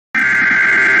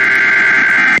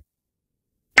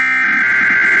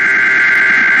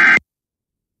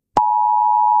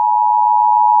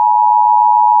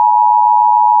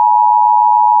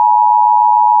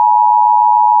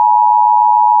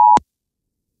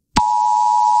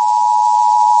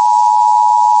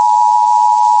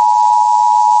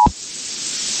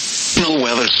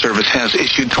has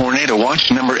issued Tornado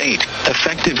Watch number 8,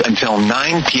 effective until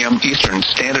 9 p.m. Eastern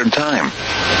Standard Time.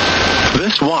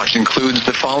 This watch includes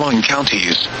the following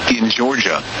counties in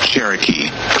Georgia: Cherokee,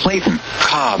 Clayton,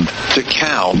 Cobb,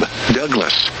 DeKalb,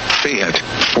 Douglas, Fayette,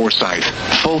 Forsyth,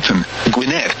 Fulton,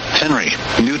 Gwinnett, Henry,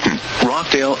 Newton,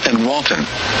 Rockdale, and Walton.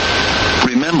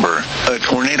 Remember, a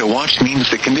tornado watch means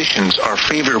the conditions are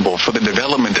favorable for the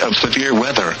development of severe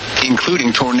weather,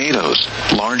 including tornadoes,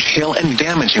 large hail and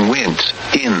damaging winds,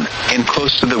 in and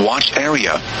close to the watch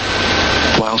area.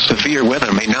 While severe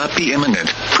weather may not be imminent,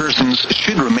 persons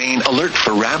should remain alert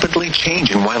for rapidly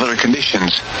changing weather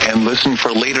conditions and listen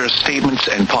for later statements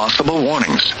and possible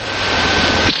warnings.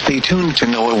 Stay tuned to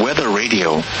NOAA Weather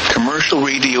Radio, commercial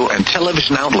radio and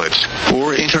television outlets,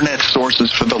 or internet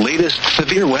sources for the latest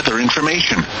severe weather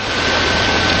information.